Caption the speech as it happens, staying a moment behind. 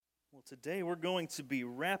Well, today we're going to be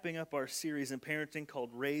wrapping up our series in parenting called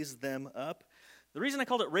Raise Them Up. The reason I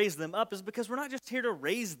called it Raise Them Up is because we're not just here to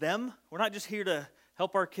raise them. We're not just here to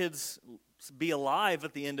help our kids be alive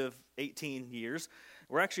at the end of 18 years.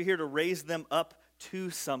 We're actually here to raise them up to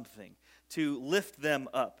something, to lift them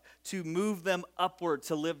up, to move them upward,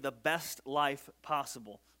 to live the best life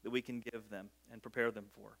possible that we can give them and prepare them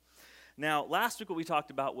for. Now, last week what we talked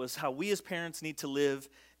about was how we as parents need to live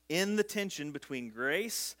in the tension between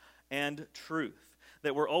grace and truth,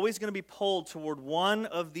 that we're always going to be pulled toward one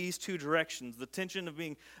of these two directions. The tension of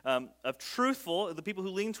being of truthful, the people who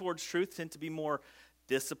lean towards truth tend to be more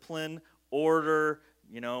discipline, order,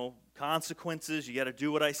 consequences, you got to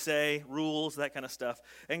do what I say, rules, that kind of stuff.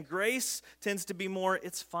 And grace tends to be more,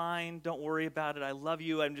 it's fine, don't worry about it, I love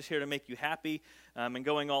you, I'm just here to make you happy, and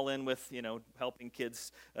going all in with, helping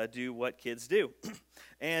kids do what kids do.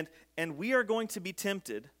 and we are going to be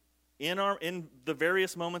tempted in the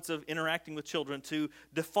various moments of interacting with children to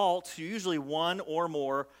default to usually one or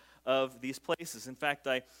more of these places. In fact,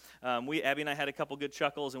 Abby and I had a couple good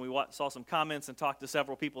chuckles, and we saw some comments and talked to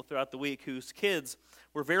several people throughout the week whose kids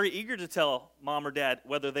were very eager to tell mom or dad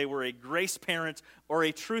whether they were a grace parent or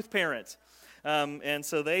a truth parent. And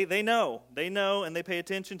so they know, and they pay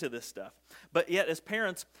attention to this stuff. But yet, as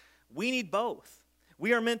parents, we need both.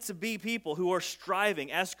 We are meant to be people who are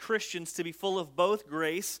striving as Christians to be full of both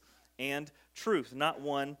grace and truth, not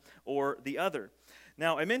one or the other.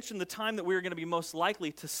 Now, I mentioned the time that we are going to be most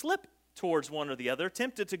likely to slip towards one or the other,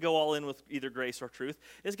 tempted to go all in with either grace or truth,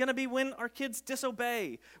 is going to be when our kids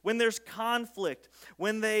disobey, when there's conflict,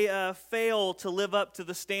 when they fail to live up to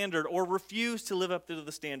the standard or refuse to live up to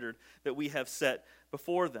the standard that we have set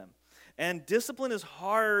before them. And discipline is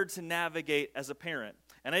hard to navigate as a parent.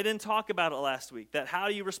 And I didn't talk about it last week, that how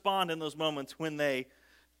do you respond in those moments when they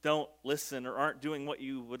don't listen or aren't doing what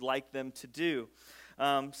you would like them to do.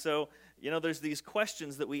 So there's these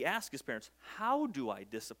questions that we ask as parents. How do I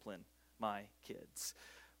discipline my kids?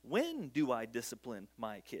 When do I discipline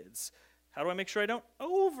my kids? How do I make sure I don't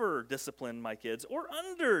over-discipline my kids or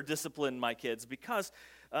under-discipline my kids? Because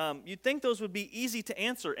you'd think those would be easy to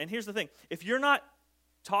answer. And here's the thing. If you're not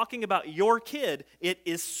talking about your kid, it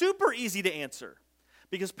is super easy to answer.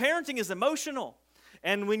 Because parenting is emotional.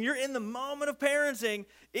 And when you're in the moment of parenting,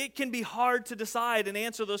 it can be hard to decide and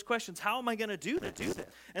answer those questions. How am I going to do this?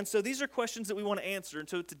 And so these are questions that we want to answer. And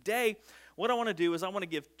so today, what I want to do is I want to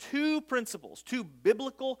give two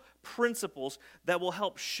biblical principles that will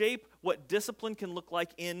help shape what discipline can look like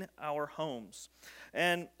in our homes.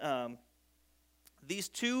 And these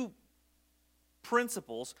two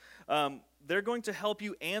principles, they're going to help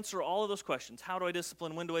you answer all of those questions. How do I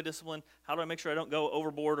discipline? When do I discipline? How do I make sure I don't go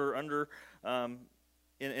overboard or under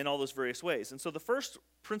in all those various ways? And so the first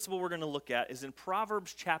principle we're going to look at is in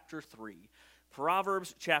Proverbs chapter 3.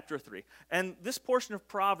 Proverbs chapter 3. And this portion of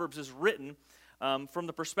Proverbs is written from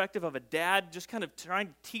the perspective of a dad just kind of trying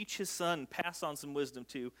to teach his son, pass on some wisdom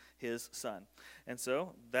to his son. And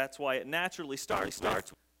so that's why it naturally starts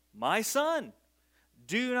with, my son,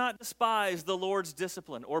 do not despise the Lord's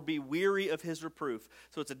discipline or be weary of his reproof.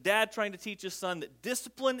 So it's a dad trying to teach his son that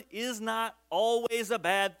discipline is not always a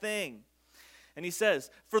bad thing. And he says,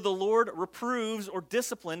 for the Lord reproves or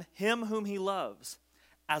discipline him whom he loves,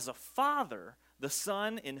 as a father, the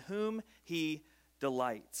son in whom he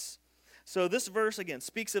delights. So this verse, again,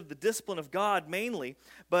 speaks of the discipline of God mainly,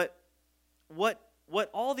 but what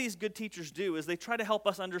all these good teachers do is they try to help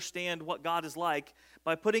us understand what God is like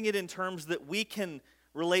by putting it in terms that we can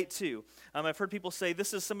relate to. I've heard people say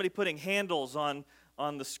this is somebody putting handles on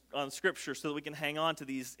Scripture so that we can hang on to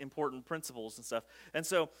these important principles and stuff. And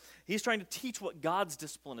so he's trying to teach what God's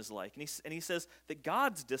discipline is like. And he says that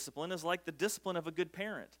God's discipline is like the discipline of a good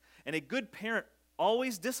parent. And a good parent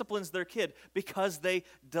always disciplines their kid because they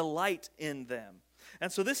delight in them.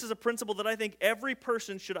 And so this is a principle that I think every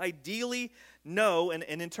person should ideally know and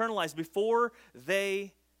internalize before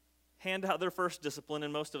they hand out their first discipline.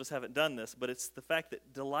 And most of us haven't done this, but it's the fact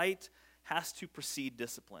that delight has to precede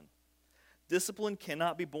discipline. Discipline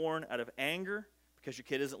cannot be born out of anger because your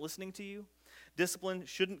kid isn't listening to you. Discipline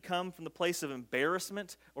shouldn't come from the place of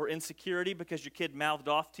embarrassment or insecurity because your kid mouthed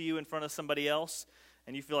off to you in front of somebody else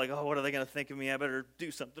and you feel like, oh, what are they going to think of me? I better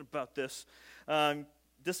do something about this.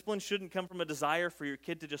 Discipline shouldn't come from a desire for your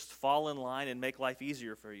kid to just fall in line and make life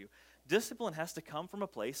easier for you. Discipline has to come from a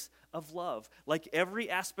place of love. Like every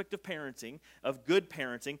aspect of parenting, of good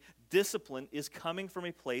parenting, discipline is coming from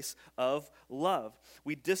a place of love.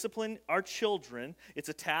 We discipline our children. It's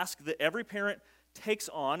a task that every parent takes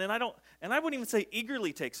on, and I wouldn't even say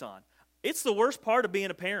eagerly takes on. It's the worst part of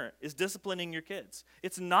being a parent, is disciplining your kids.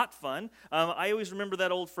 It's not fun. I always remember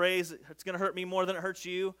that old phrase, it's going to hurt me more than it hurts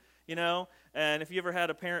you. And if you ever had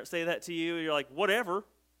a parent say that to you, you're like, whatever.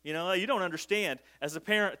 You don't understand. As a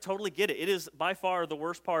parent, totally get it. It is by far the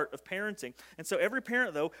worst part of parenting. And so every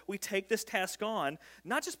parent, though, we take this task on,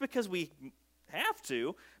 not just because we have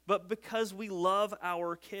to, but because we love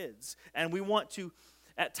our kids. And we want to,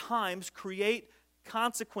 at times, create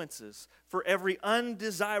consequences for every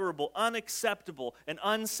undesirable, unacceptable, and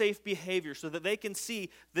unsafe behavior so that they can see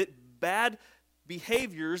that bad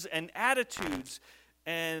behaviors and attitudes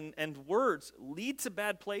and words lead to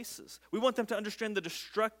bad places. We want them to understand the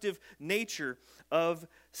destructive nature of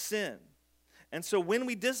sin. And so when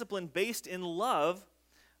we discipline based in love,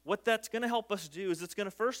 what that's going to help us do is it's going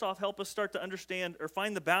to first off help us start to understand or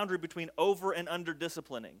find the boundary between over and under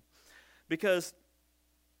disciplining. Because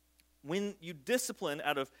when you discipline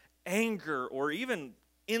out of anger or even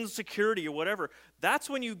insecurity or whatever, that's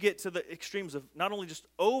when you get to the extremes of not only just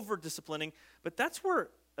over disciplining, but that's where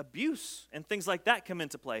abuse and things like that come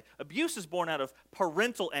into play. Abuse is born out of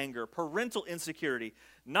parental anger, parental insecurity,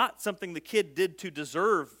 not something the kid did to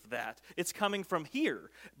deserve that. It's coming from here.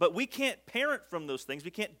 But we can't parent from those things.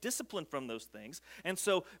 We can't discipline from those things. And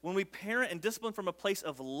so when we parent and discipline from a place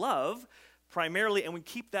of love, primarily, and we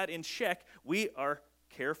keep that in check, we are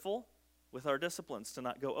careful with our disciplines to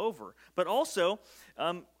not go over. But also,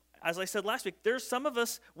 as I said last week, there's some of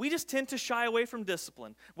us, we just tend to shy away from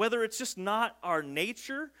discipline, whether it's just not our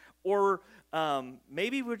nature or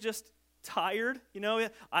maybe we're just tired.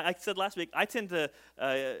 I said last week, I tend to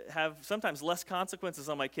have sometimes less consequences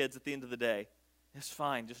on my kids at the end of the day. It's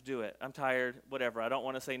fine, just do it. I'm tired, whatever. I don't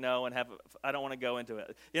want to say no and I don't want to go into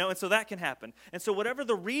it. And so that can happen. And so whatever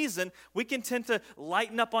the reason, we can tend to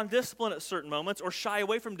lighten up on discipline at certain moments or shy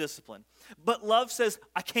away from discipline. But love says,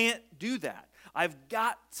 I can't do that. I've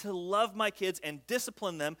got to love my kids and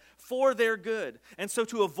discipline them for their good. And so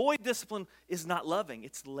to avoid discipline is not loving,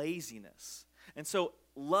 it's laziness. And so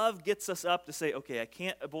love gets us up to say, okay, I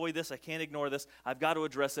can't avoid this, I can't ignore this, I've got to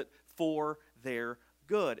address it for their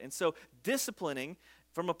good. And so disciplining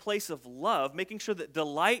from a place of love, making sure that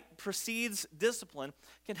delight precedes discipline,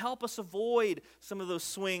 can help us avoid some of those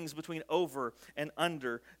swings between over and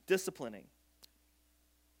under disciplining.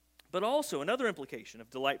 But also, another implication of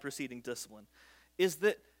delight preceding discipline is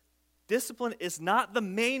that discipline is not the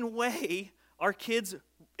main way our kids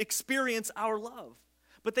experience our love.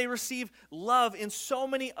 But they receive love in so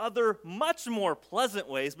many other, much more pleasant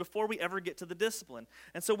ways before we ever get to the discipline.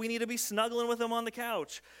 And so we need to be snuggling with them on the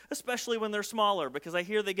couch, especially when they're smaller, because I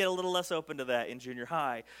hear they get a little less open to that in junior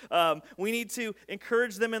high. We need to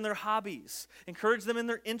encourage them in their hobbies, encourage them in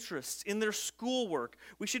their interests, in their schoolwork.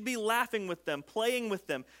 We should be laughing with them, playing with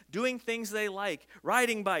them, doing things they like,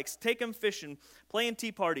 riding bikes, take them fishing, playing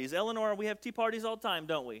tea parties. Eleanor, we have tea parties all the time,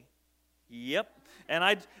 don't we? Yep. And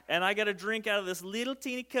I got a drink out of this little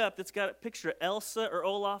teeny cup that's got a picture of Elsa or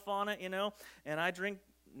Olaf on it, and I drink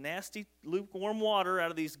nasty lukewarm water out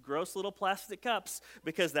of these gross little plastic cups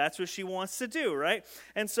because that's what she wants to do, right?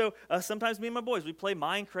 And so sometimes me and my boys, we play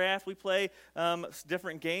Minecraft, we play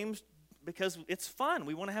different games because it's fun.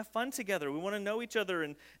 We want to have fun together. We want to know each other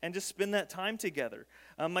and just spend that time together.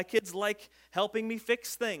 My kids like helping me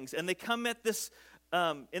fix things, and they come at this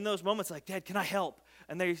in those moments like, Dad, can I help?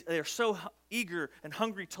 And they're so eager and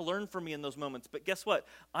hungry to learn from me in those moments. But guess what?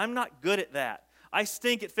 I'm not good at that. I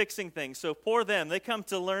stink at fixing things. So poor them. They come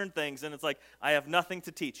to learn things, and it's like, I have nothing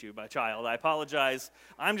to teach you, my child. I apologize.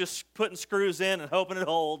 I'm just putting screws in and hoping it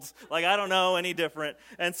holds. Like, I don't know any different.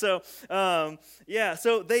 And so, so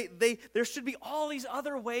there should be all these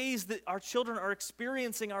other ways that our children are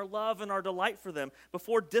experiencing our love and our delight for them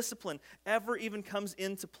before discipline ever even comes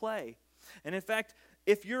into play. And in fact,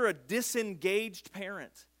 if you're a disengaged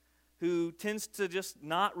parent who tends to just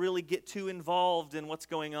not really get too involved in what's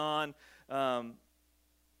going on,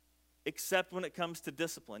 except when it comes to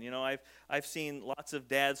discipline. I've seen lots of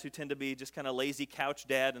dads who tend to be just kind of lazy couch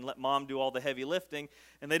dad and let mom do all the heavy lifting,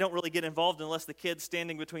 and they don't really get involved unless the kid's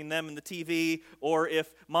standing between them and the TV, or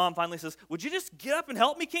if mom finally says, would you just get up and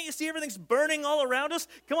help me? Can't you see everything's burning all around us?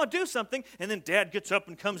 Come on, do something. And then dad gets up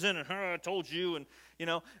and comes in and, I told you. And,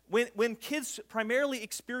 when kids primarily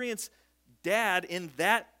experience dad in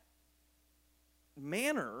that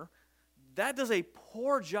manner, that does a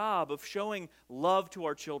poor job of showing love to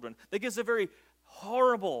our children. That gives a very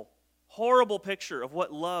horrible picture of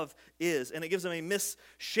what love is. And it gives them a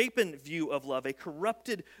misshapen view of love, a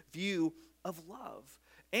corrupted view of love.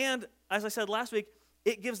 And, as I said last week,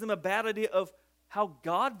 it gives them a bad idea of how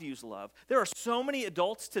God views love. There are so many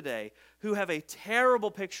adults today who have a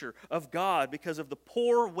terrible picture of God because of the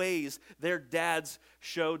poor ways their dads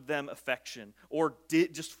showed them affection or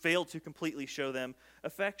did just failed to completely show them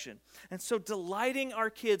affection. And so delighting our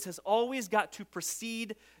kids has always got to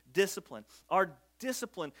precede discipline. Our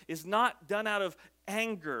discipline is not done out of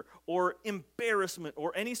anger or embarrassment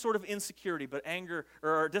or any sort of insecurity, but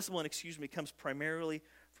our discipline, comes primarily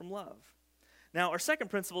from love. Now, our second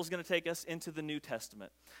principle is going to take us into the New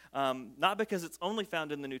Testament. Not because it's only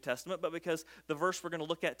found in the New Testament, but because the verse we're going to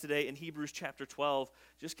look at today in Hebrews chapter 12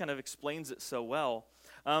 just kind of explains it so well.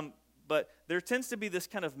 But there tends to be this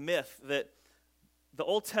kind of myth that the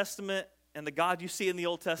Old Testament and the God you see in the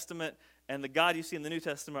Old Testament and the God you see in the New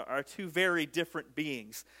Testament are two very different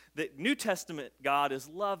beings. The New Testament God is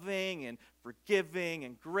loving and forgiving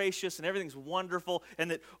and gracious and everything's wonderful, and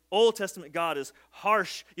that Old Testament God is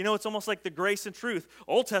harsh. It's almost like the grace and truth.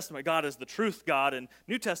 Old Testament God is the truth God, and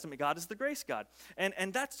New Testament God is the grace God.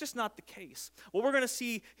 And that's just not the case. What we're going to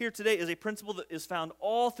see here today is a principle that is found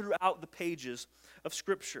all throughout the pages of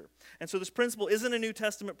Scripture. And so this principle isn't a New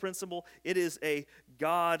Testament principle. It is a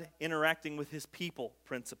God interacting with his people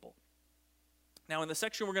principle. Now, in the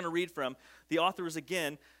section we're going to read from, the author is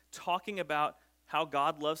again talking about how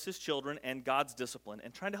God loves his children and God's discipline,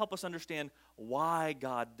 and trying to help us understand why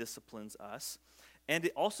God disciplines us. And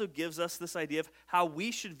it also gives us this idea of how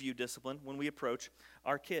we should view discipline when we approach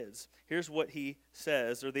our kids. Here's what he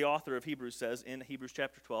says, or the author of Hebrews says in Hebrews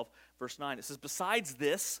chapter 12, verse 9. It says, "Besides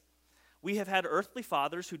this, we have had earthly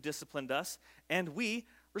fathers who disciplined us, and we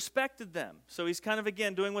respected them." So he's kind of,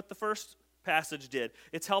 again, doing what the first passage did.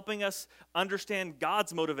 It's helping us understand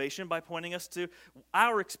God's motivation by pointing us to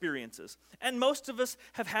our experiences. And most of us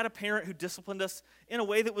have had a parent who disciplined us in a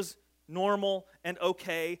way that was normal and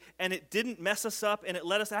okay, and it didn't mess us up, and it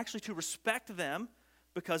led us actually to respect them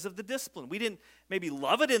because of the discipline. We didn't maybe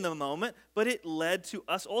love it in the moment, but it led to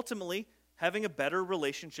us ultimately having a better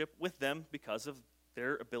relationship with them because of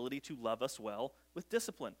their ability to love us well with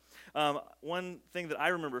discipline. One thing that I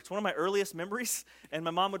remember, it's one of my earliest memories, and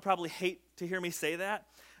my mom would probably hate to hear me say that,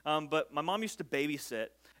 but my mom used to babysit,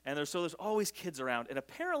 and there's always kids around, and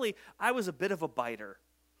apparently I was a bit of a biter.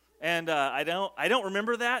 And I don't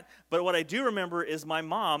remember that, but what I do remember is my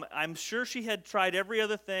mom, I'm sure she had tried every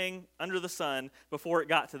other thing under the sun before it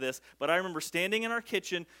got to this, but I remember standing in our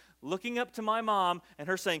kitchen, looking up to my mom, and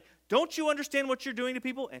her saying, "Don't you understand what you're doing to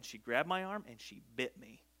people?" And she grabbed my arm, and she bit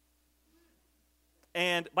me.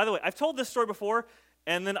 And by the way, I've told this story before,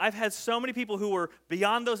 and then I've had so many people who were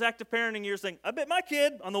beyond those active parenting years saying, "I bit my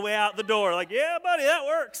kid," on the way out the door. Like, "Yeah, buddy, that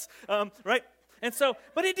works." Right? And so,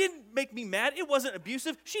 but it didn't make me mad. It wasn't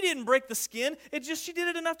abusive. She didn't break the skin. She did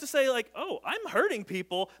it enough to say, like, "Oh, I'm hurting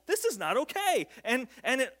people. This is not okay."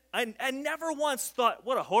 I never once thought,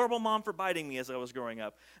 what a horrible mom for biting me as I was growing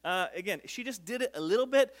up. Again, she just did it a little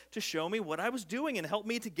bit to show me what I was doing and help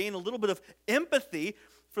me to gain a little bit of empathy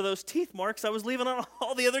for those teeth marks I was leaving on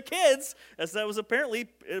all the other kids, as I was apparently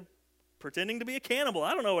pretending to be a cannibal.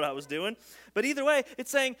 I don't know what I was doing. But either way,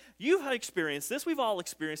 it's saying, you've experienced this. We've all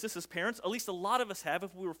experienced this as parents. At least a lot of us have,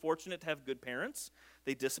 if we were fortunate to have good parents.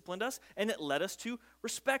 They disciplined us, and it led us to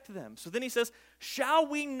respect them. So then he says, "Shall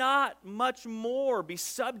we not much more be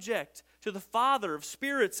subject to the Father of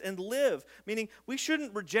spirits and live?" Meaning, we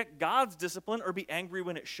shouldn't reject God's discipline or be angry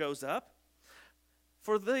when it shows up.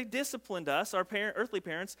 "For they disciplined us," our earthly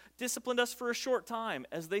parents, disciplined us for a short time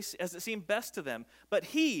as it seemed best to them. "But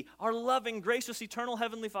he, our loving, gracious, eternal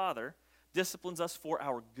Heavenly Father, disciplines us for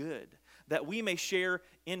our good, that we may share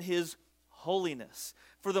in his holiness."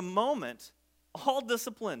 For the moment, all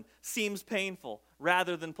discipline seems painful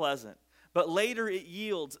rather than pleasant, but later it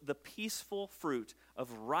yields the peaceful fruit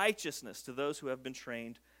of righteousness to those who have been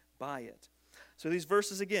trained by it. So these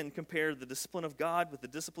verses again compare the discipline of God with the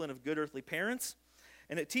discipline of good earthly parents.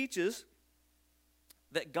 And it teaches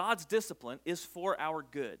that God's discipline is for our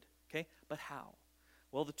good, okay? But how?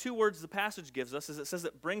 Well, the two words the passage gives us is it says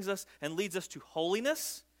it brings us and leads us to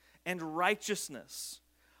holiness and righteousness.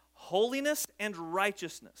 Holiness and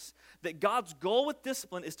righteousness. That God's goal with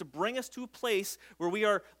discipline is to bring us to a place where we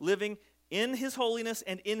are living in his holiness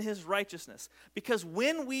and in his righteousness. Because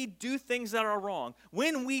when we do things that are wrong,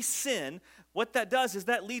 when we sin, what that does is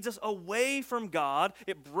that leads us away from God.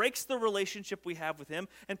 It breaks the relationship we have with him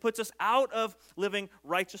and puts us out of living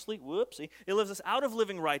righteously. It lives us out of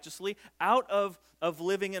living righteously, out of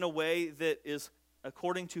living in a way that is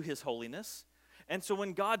according to his holiness. And so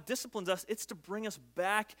when God disciplines us, it's to bring us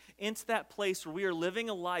back into that place where we are living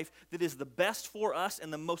a life that is the best for us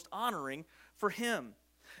and the most honoring for him.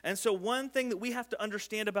 And so one thing that we have to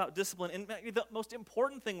understand about discipline, and maybe the most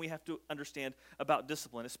important thing we have to understand about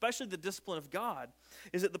discipline, especially the discipline of God,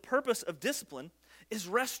 is that the purpose of discipline is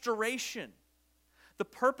restoration. The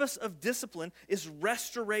purpose of discipline is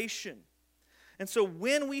restoration. And so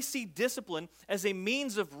when we see discipline as a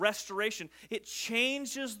means of restoration, it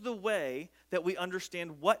changes the way that we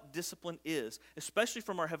understand what discipline is, especially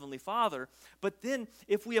from our Heavenly Father. But then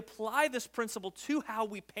if we apply this principle to how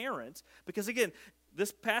we parent, because again,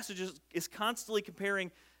 this passage is constantly comparing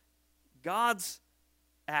God's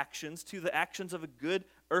actions to the actions of a good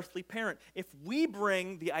earthly parent. If we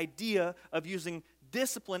bring the idea of using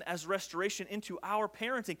discipline as restoration into our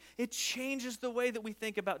parenting, it changes the way that we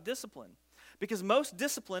think about discipline. Because most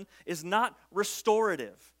discipline is not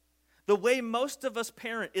restorative. The way most of us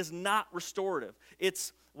parent is not restorative.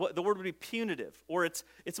 It's what the word would be punitive, or it's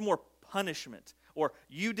more punishment. Or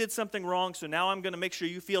you did something wrong, so now I'm going to make sure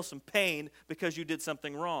you feel some pain because you did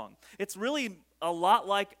something wrong. It's really a lot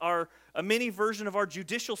like a mini version of our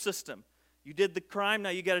judicial system. You did the crime, now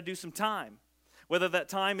you got to do some time. Whether that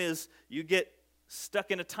time is you get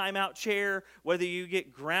stuck in a timeout chair, whether you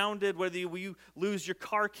get grounded, whether you lose your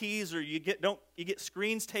car keys, or you get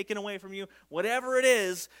screens taken away from you, whatever it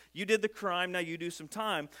is, you did the crime, now you do some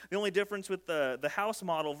time. The only difference with the house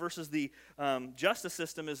model versus the justice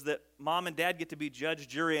system is that mom and dad get to be judge,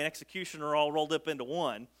 jury, and executioner all rolled up into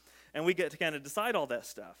one, and we get to kind of decide all that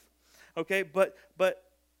stuff. Okay, but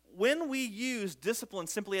when we use discipline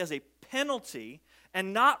simply as a penalty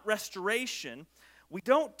and not restoration, we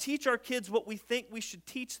don't teach our kids what we think we should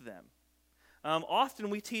teach them. Often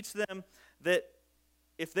we teach them that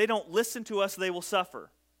if they don't listen to us, they will suffer.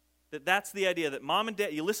 That's the idea, that mom and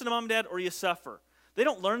dad, you listen to mom and dad or you suffer. They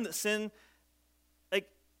don't learn that sin,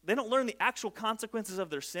 they don't learn the actual consequences of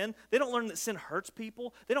their sin. They don't learn that sin hurts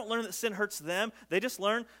people. They don't learn that sin hurts them. They just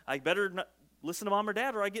learn, I better not listen to mom or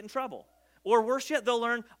dad or I get in trouble. Or worse yet, they'll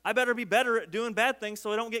learn, I better be better at doing bad things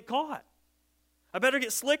so I don't get caught. I better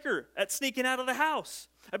get slicker at sneaking out of the house.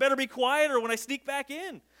 I better be quieter when I sneak back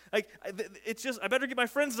in. I better get my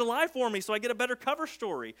friends to lie for me so I get a better cover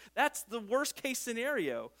story. That's the worst case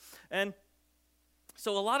scenario. And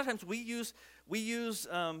so a lot of times we use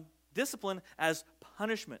discipline as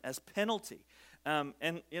punishment, as penalty. And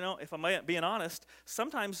if I'm being honest,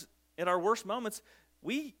 sometimes at our worst moments,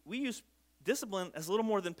 we use discipline as little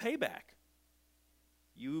more than payback.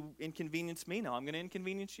 You inconvenienced me, now I'm going to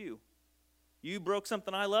inconvenience you. You broke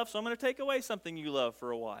something I love, so I'm going to take away something you love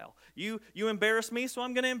for a while. You embarrassed me, so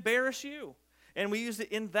I'm going to embarrass you. And we use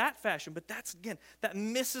it in that fashion. But that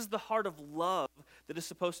misses the heart of love that is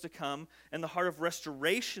supposed to come and the heart of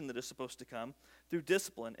restoration that is supposed to come through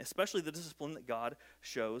discipline, especially the discipline that God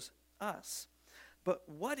shows us. But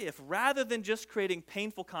what if, rather than just creating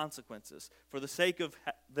painful consequences for the sake of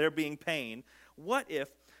there being pain, what if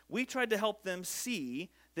we tried to help them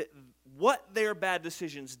see that what their bad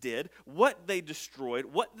decisions did, what they destroyed,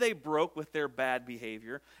 what they broke with their bad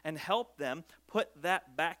behavior, and help them put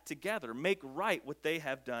that back together, make right what they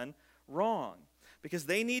have done wrong. Because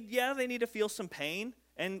they need to feel some pain,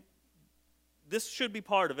 and this should be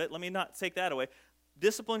part of it. Let me not take that away.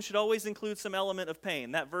 Discipline should always include some element of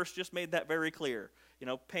pain. That verse just made that very clear.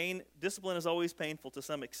 Discipline is always painful to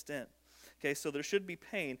some extent. Okay, so there should be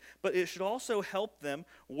pain, but it should also help them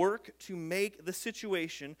work to make the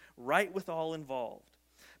situation right with all involved.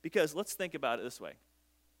 Because let's think about it this way.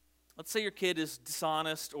 Let's say your kid is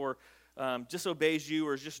dishonest or disobeys you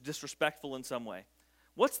or is just disrespectful in some way.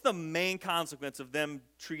 What's the main consequence of them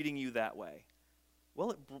treating you that way?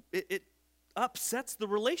 Well, it upsets the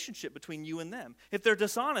relationship between you and them. If they're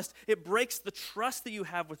dishonest, it breaks the trust that you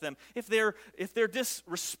have with them. If they're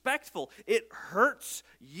disrespectful, it hurts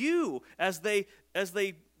you as they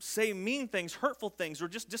say mean things, hurtful things, or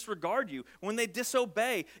just disregard you. When they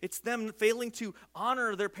disobey, it's them failing to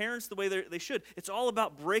honor their parents the way they should. It's all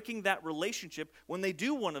about breaking that relationship when they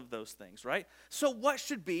do one of those things, right? So what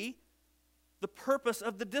should be the purpose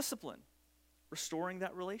of the discipline? Restoring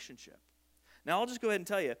that relationship. Now, I'll just go ahead and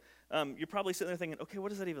tell you, you're probably sitting there thinking, okay, what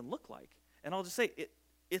does that even look like? And I'll just say,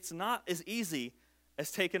 it's not as easy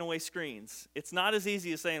as taking away screens. It's not as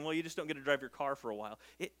easy as saying, well, you just don't get to drive your car for a while.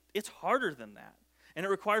 It's harder than that. And it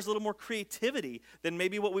requires a little more creativity than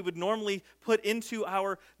maybe what we would normally put into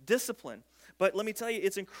our discipline. But let me tell you,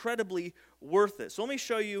 it's incredibly worth it. So let me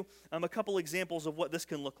show you a couple examples of what this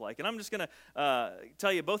can look like. And I'm just going to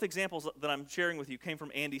tell you, both examples that I'm sharing with you came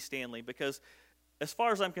from Andy Stanley, because as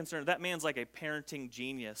far as I'm concerned, that man's like a parenting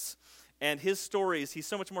genius. And his stories, he's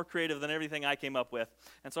so much more creative than everything I came up with.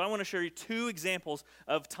 And so I want to share you two examples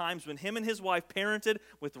of times when him and his wife parented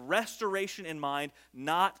with restoration in mind,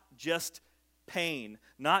 not just pain,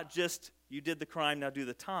 not just, You did the crime, now do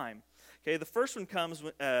the time. Okay, the first one comes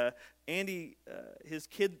when Andy,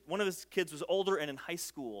 one of his kids was older and in high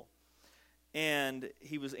school, and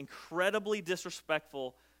he was incredibly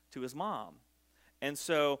disrespectful to his mom. And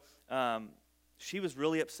so she was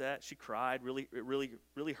really upset. She cried. It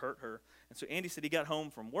really hurt her. And so Andy said he got home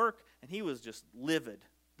from work, and he was just livid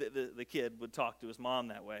that the kid would talk to his mom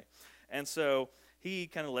that way. And so he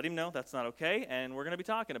kind of let him know that's not okay, and we're going to be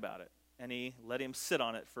talking about it. And he let him sit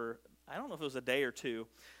on it for, I don't know if it was a day or two,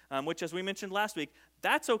 which, as we mentioned last week,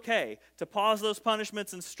 that's okay to pause those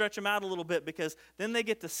punishments and stretch them out a little bit, because then they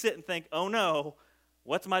get to sit and think, oh no,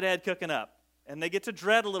 what's my dad cooking up? And they get to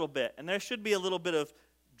dread a little bit, and there should be a little bit of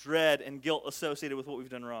dread and guilt associated with what we've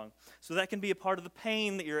done wrong. So that can be a part of the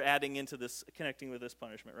pain that you're adding into this, connecting with this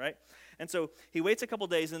punishment, right? And so he waits a couple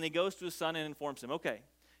days, and he goes to his son and informs him, okay,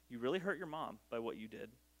 you really hurt your mom by what you did.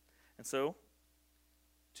 And so,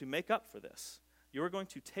 to make up for this, you are going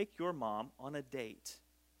to take your mom on a date,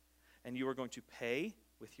 and you are going to pay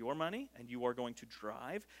with your money, and you are going to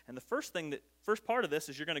drive. And the first part of this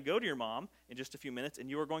is you're going to go to your mom in just a few minutes, and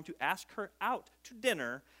you are going to ask her out to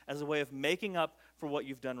dinner as a way of making up for what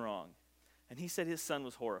you've done wrong. And he said his son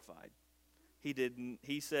was horrified.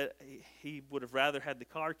 He said he would have rather had the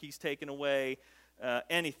car keys taken away,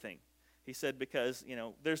 anything. He said because,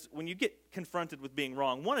 when you get confronted with being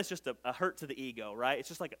wrong, one is just a hurt to the ego, right? It's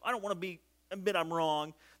just like, I don't want to admit I'm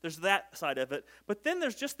wrong. There's that side of it. But then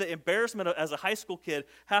there's just the embarrassment of, as a high school kid,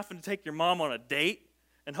 having to take your mom on a date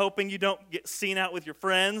and hoping you don't get seen out with your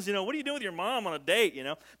friends. What are you doing with your mom on a date,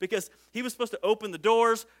 Because he was supposed to open the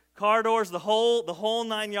doors, car doors, the whole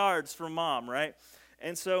 9 yards for mom, right?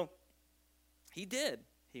 And so he did.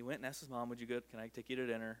 He went and asked his mom, can I take you to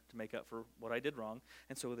dinner to make up for what I did wrong?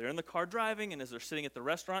 And so they're in the car driving, and as they're sitting at the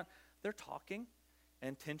restaurant, they're talking,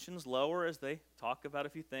 and tensions lower as they talk about a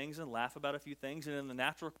few things and laugh about a few things. And in the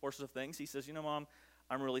natural course of things, he says, Mom,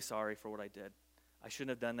 I'm really sorry for what I did. I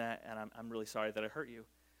shouldn't have done that, and I'm really sorry that I hurt you.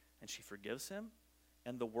 And she forgives him,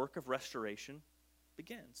 and the work of restoration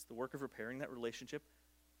begins. The work of repairing that relationship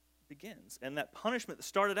begins. And that punishment that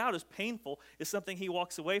started out as painful is something he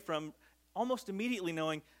walks away from almost immediately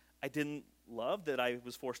knowing, I didn't love that I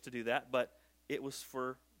was forced to do that, but it was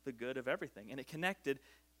for the good of everything. And it connected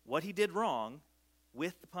what he did wrong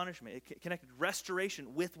with the punishment. It connected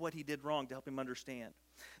restoration with what he did wrong to help him understand.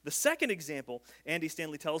 The second example Andy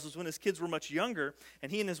Stanley tells us when his kids were much younger, and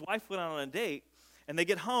he and his wife went out on a date, and they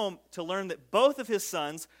get home to learn that both of his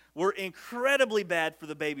sons were incredibly bad for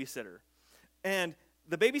the babysitter. And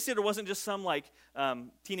the babysitter wasn't just some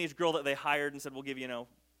teenage girl that they hired and said, we'll give you,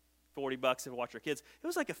 $40 if you watch our kids. It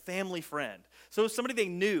was like a family friend. So it was somebody they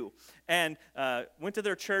knew and went to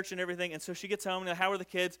their church and everything. And so she gets home, and how are the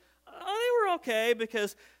kids? Oh, they were okay,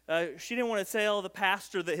 because she didn't want to tell the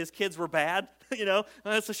pastor that his kids were bad,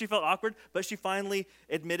 so she felt awkward. But she finally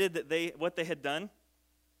admitted that what they had done.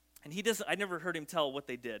 And I never heard him tell what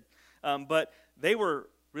they did. But they were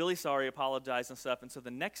really sorry, apologized and stuff. And so the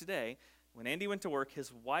next day, when Andy went to work,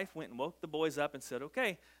 his wife went and woke the boys up and said,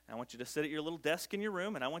 okay, I want you to sit at your little desk in your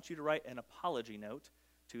room, and I want you to write an apology note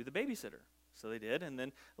to the babysitter. So they did, and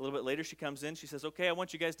then a little bit later she comes in, she says, okay, I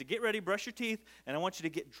want you guys to get ready, brush your teeth, and I want you to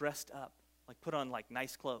get dressed up, put on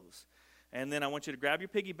nice clothes. And then I want you to grab your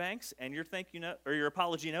piggy banks and your thank you note, or your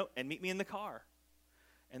apology note, and meet me in the car.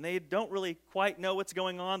 And they don't really quite know what's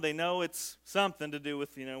going on. They know it's something to do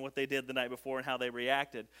with, what they did the night before and how they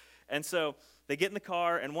reacted. And so they get in the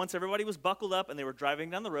car, and once everybody was buckled up and they were driving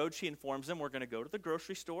down the road, she informs them, we're going to go to the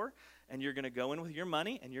grocery store, and you're going to go in with your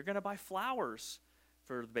money, and you're going to buy flowers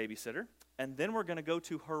for the babysitter. And then we're going to go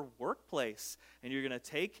to her workplace, and you're going to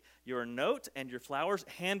take your note and your flowers,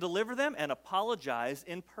 hand deliver them, and apologize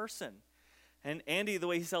in person. And Andy, the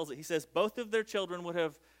way he tells it, he says both of their children would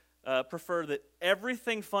have preferred that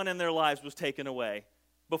everything fun in their lives was taken away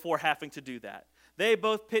before having to do that. They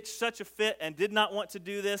both pitched such a fit and did not want to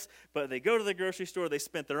do this, but they go to the grocery store, they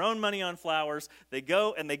spent their own money on flowers, they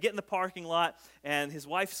go and they get in the parking lot, and his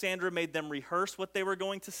wife Sandra made them rehearse what they were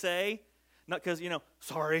going to say. Not because,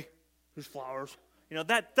 sorry, whose flowers?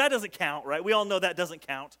 That doesn't count, right? We all know that doesn't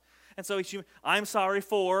count. And so I'm sorry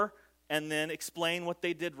for, and then explain what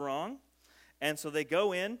they did wrong. And so they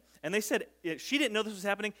go in, and they said she didn't know this was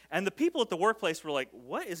happening, and the people at the workplace were like,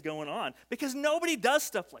 what is going on? Because nobody does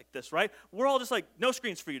stuff like this, right? We're all just like, no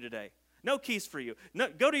screens for you today. No keys for you. No,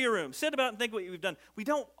 go to your room. Sit about and think what you've done. We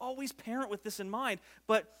don't always parent with this in mind,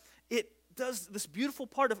 but it does this beautiful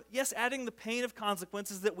part of, yes, adding the pain of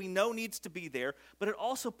consequences that we know needs to be there, but it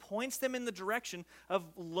also points them in the direction of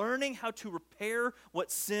learning how to repair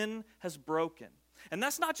what sin has broken. And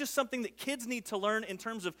that's not just something that kids need to learn in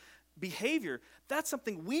terms of behavior. That's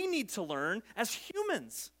something we need to learn as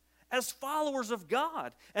humans. as followers of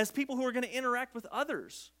God, as people who are going to interact with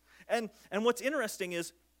others. And what's interesting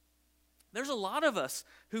is there's a lot of us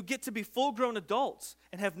who get to be full-grown adults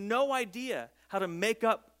and have no idea how to make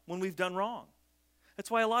up when we've done wrong. That's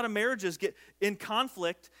why a lot of marriages get in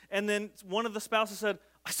conflict, and then one of the spouses said,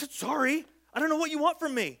 I said sorry. I don't know what you want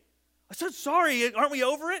from me. I said sorry. Aren't we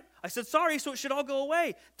over it? I said sorry, so it should all go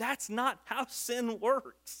away. That's not how sin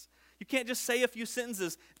works. You can't just say a few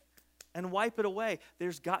sentences and wipe it away.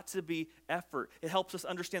 There's got to be effort. It helps us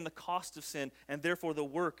understand the cost of sin and therefore the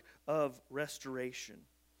work of restoration.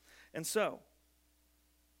 And so,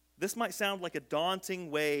 this might sound like a daunting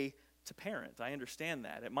way to parent. I understand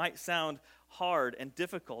that. It might sound hard and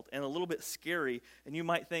difficult and a little bit scary, and you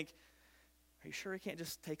might think, are you sure you can't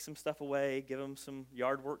just take some stuff away, give them some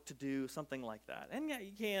yard work to do, something like that? And yeah,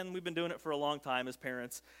 you can. We've been doing it for a long time as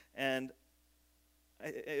parents, and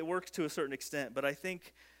it works to a certain extent, but I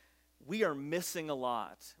think we are missing a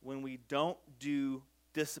lot when we don't do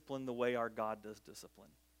discipline the way our God does discipline.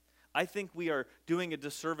 I think we are doing a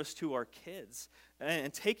disservice to our kids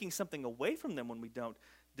and taking something away from them when we don't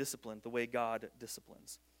discipline the way God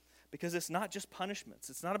disciplines. Because it's not just punishments.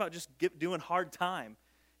 It's not about just doing hard time.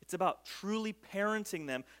 It's about truly parenting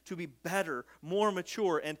them to be better, more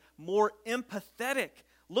mature, and more empathetic,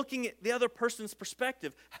 looking at the other person's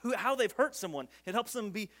perspective, how they've hurt someone. It helps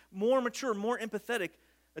them be more mature, more empathetic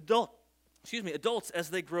adults as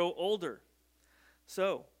they grow older.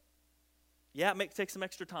 So, yeah, it may take some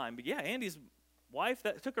extra time. But yeah, Andy's wife,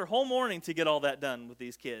 that took her whole morning to get all that done with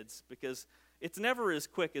these kids because it's never as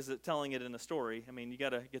quick as telling it in a story. I mean, you got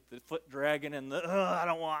to get the foot dragging and I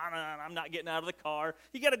don't want, I'm not getting out of the car.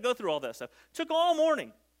 You got to go through all that stuff. Took all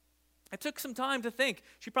morning. It took some time to think.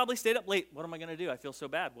 She probably stayed up late. What am I going to do? I feel so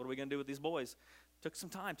bad. What are we going to do with these boys? Took some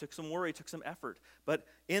time, took some worry, took some effort. But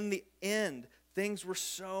in the end, things were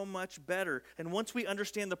so much better. And once we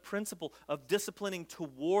understand the principle of disciplining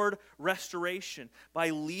toward restoration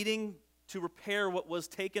by leading to repair what was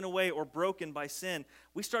taken away or broken by sin,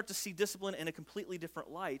 we start to see discipline in a completely different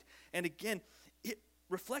light. And again, it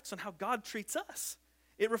reflects on how God treats us.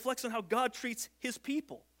 It reflects on how God treats his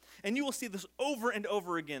people. And you will see this over and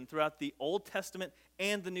over again throughout the Old Testament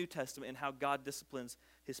and the New Testament and how God disciplines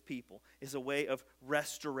his people is a way of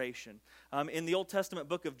restoration. In the Old Testament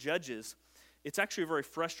book of Judges, it's actually a very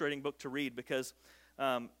frustrating book to read because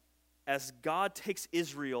as God takes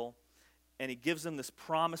Israel and he gives them this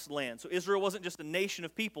promised land. So Israel wasn't just a nation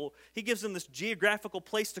of people. He gives them this geographical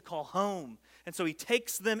place to call home. And so he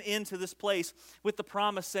takes them into this place with the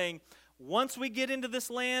promise saying, once we get into this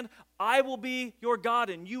land, I will be your God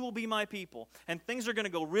and you will be my people. And things are going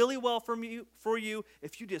to go really well for you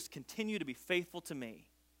if you just continue to be faithful to me.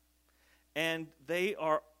 And they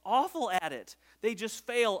are awful at it. They just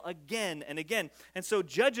fail again and again. And so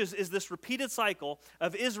Judges is this repeated cycle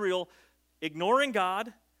of Israel ignoring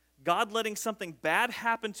God, God letting something bad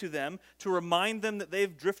happen to them to remind them that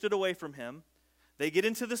they've drifted away from him. They get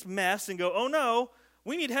into this mess and go, oh no,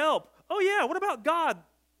 we need help. Oh yeah, what about God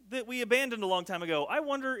that we abandoned a long time ago? I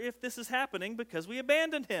wonder if this is happening because we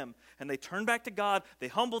abandoned him. And they turn back to God, they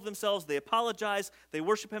humble themselves, they apologize, they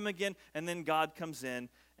worship him again, and then God comes in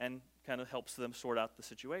and kind of helps them sort out the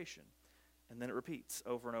situation. And then it repeats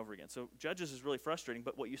over and over again. So Judges is really frustrating,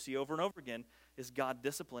 but what you see over and over again is God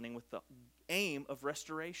disciplining with the aim of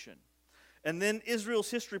restoration. And then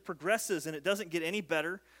Israel's history progresses, and it doesn't get any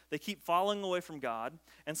better. They keep falling away from God.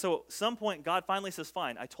 And so at some point, God finally says,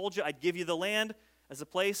 fine, I told you I'd give you the land as a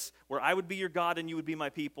place where I would be your God and you would be my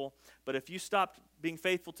people. But if you stopped being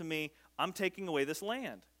faithful to me, I'm taking away this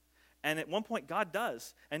land. And at one point, God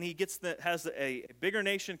does. And he has a bigger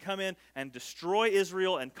nation come in and destroy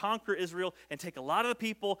Israel and conquer Israel and take a lot of the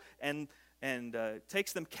people and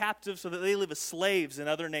takes them captive so that they live as slaves in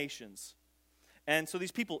other nations. And so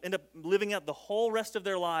these people end up living out the whole rest of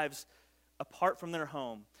their lives apart from their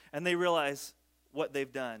home. And they realize what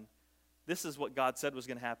they've done. This is what God said was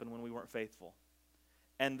going to happen when we weren't faithful.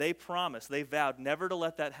 And they vowed never to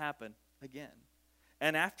let that happen again.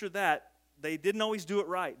 And after that, they didn't always do it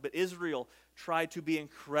right, but Israel tried to be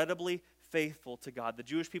incredibly faithful to God. The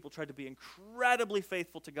Jewish people tried to be incredibly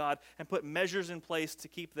faithful to God and put measures in place to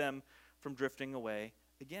keep them from drifting away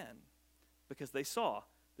again. Because they saw,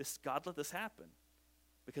 God let this happen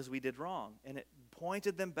because we did wrong. And it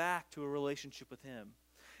pointed them back to a relationship with him.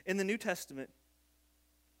 In the New Testament,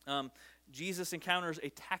 Jesus encounters a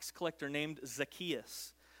tax collector named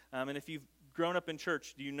Zacchaeus. And if you've grown up in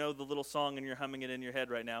church, do you know the little song and you're humming it in your head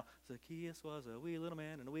right now? Zacchaeus was a wee little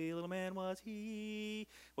man, and a wee little man was he.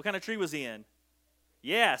 What kind of tree was he in?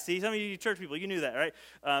 Yeah, see, some of you church people, you knew that, right?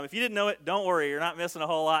 If you didn't know it, don't worry. You're not missing a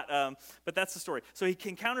whole lot. But that's the story. So he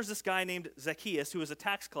encounters this guy named Zacchaeus, who is a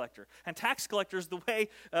tax collector. And tax collectors, the way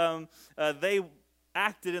they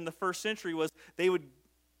acted in the first century was they would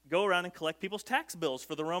go around and collect people's tax bills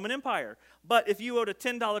for the Roman Empire. But if you owed a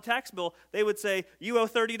 $10 tax bill, they would say, you owe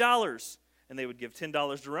 $30. And they would give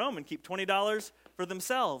 $10 to Rome and keep $20 for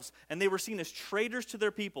themselves. And they were seen as traitors to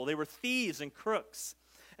their people. They were thieves and crooks.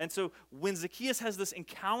 And so when Zacchaeus has this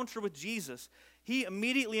encounter with Jesus, he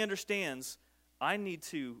immediately understands, I need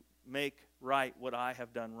to make right what I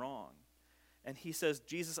have done wrong. And he says,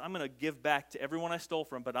 Jesus, I'm going to give back to everyone I stole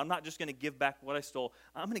from, but I'm not just going to give back what I stole.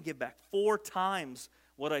 I'm going to give back 4 times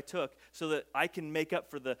what I took so that I can make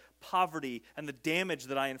up for the poverty and the damage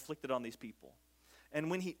that I inflicted on these people. And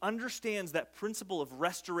when he understands that principle of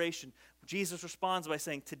restoration, Jesus responds by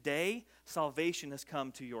saying, today salvation has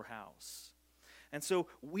come to your house. And so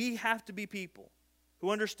we have to be people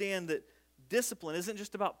who understand that discipline isn't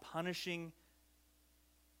just about punishing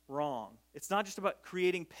wrong. It's not just about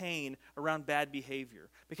creating pain around bad behavior,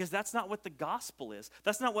 because that's not what the gospel is.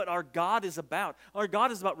 That's not what our God is about. Our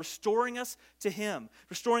God is about restoring us to Him,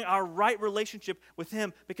 restoring our right relationship with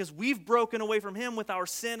Him, because we've broken away from Him with our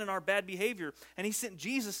sin and our bad behavior. And He sent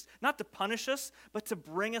Jesus not to punish us, but to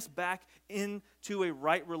bring us back into a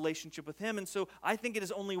right relationship with Him. And so I think it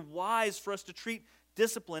is only wise for us to treat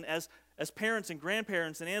discipline as parents and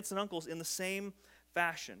grandparents and aunts and uncles in the same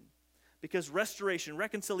fashion. Because restoration,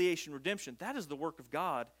 reconciliation, redemption, that is the work of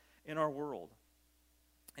God in our world.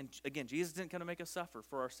 And again, Jesus didn't come to make us suffer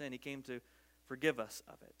for our sin. He came to forgive us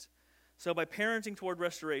of it. So by parenting toward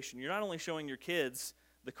restoration, you're not only showing your kids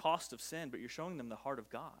the cost of sin, but you're showing them the heart of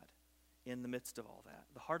God in the midst of all that,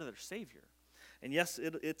 the heart of their Savior. And yes,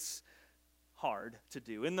 it's hard to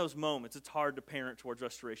do. In those moments, it's hard to parent towards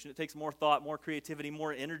restoration. It takes more thought, more creativity,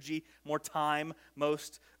 more energy, more time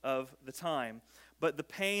most of the time. But the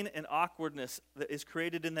pain and awkwardness that is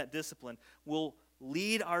created in that discipline will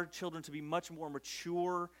lead our children to be much more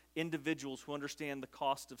mature individuals who understand the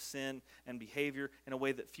cost of sin and behavior in a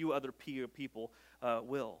way that few other people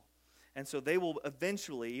will. And so they will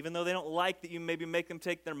eventually, even though they don't like that you maybe make them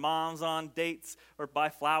take their moms on dates or buy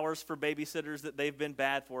flowers for babysitters that they've been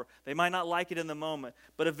bad for, they might not like it in the moment,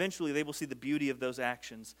 but eventually they will see the beauty of those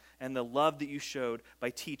actions and the love that you showed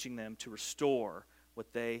by teaching them to restore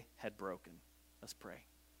what they had broken. Let's pray.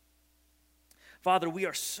 Father, we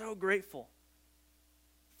are so grateful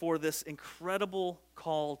for this incredible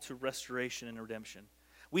call to restoration and redemption.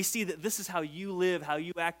 We see that this is how you live, how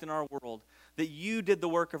you act in our world, that you did the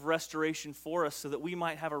work of restoration for us so that we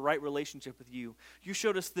might have a right relationship with you. You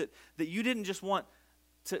showed us that you didn't just want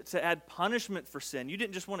to add punishment for sin. You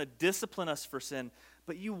didn't just want to discipline us for sin,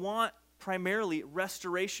 but you want primarily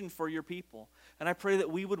restoration for your people. And I pray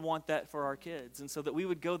that we would want that for our kids, and so that we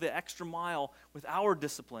would go the extra mile with our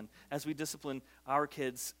discipline as we discipline our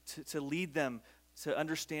kids to lead them to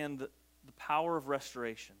understand the power of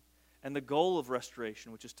restoration and the goal of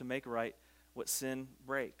restoration, which is to make right what sin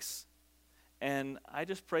breaks. And I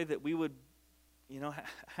just pray that we would,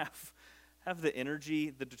 have the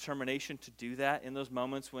energy, the determination to do that in those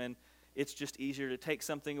moments when it's just easier to take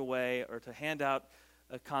something away or to hand out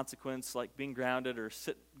a consequence like being grounded or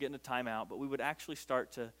getting a timeout, but we would actually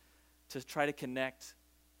start to try to connect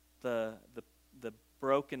the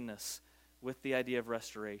brokenness with the idea of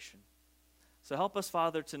restoration. So help us,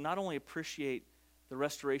 Father, to not only appreciate the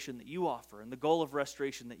restoration that you offer and the goal of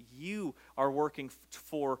restoration that you are working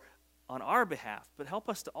for on our behalf, but help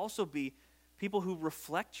us to also be people who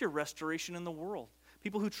reflect your restoration in the world,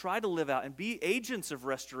 people who try to live out and be agents of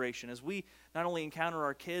restoration as we not only encounter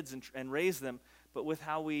our kids and raise them, but with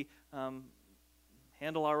how we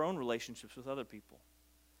handle our own relationships with other people.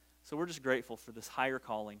 So we're just grateful for this higher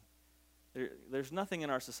calling. There's nothing in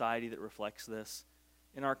our society that reflects this.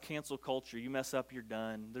 In our cancel culture, you mess up, you're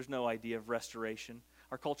done. There's no idea of restoration.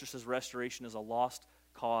 Our culture says restoration is a lost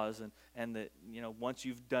cause, and that once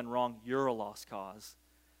you've done wrong, you're a lost cause.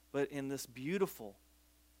 But in this beautiful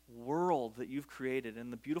world that you've created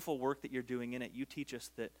and the beautiful work that you're doing in it, you teach us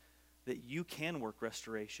that you can work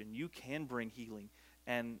restoration, you can bring healing,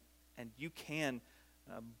 and you can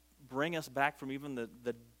bring us back from even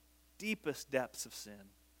the deepest depths of sin.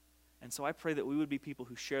 And so I pray that we would be people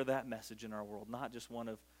who share that message in our world, not just one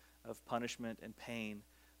of punishment and pain,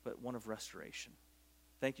 but one of restoration.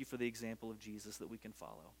 Thank you for the example of Jesus that we can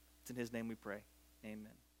follow. It's in his name we pray. Amen.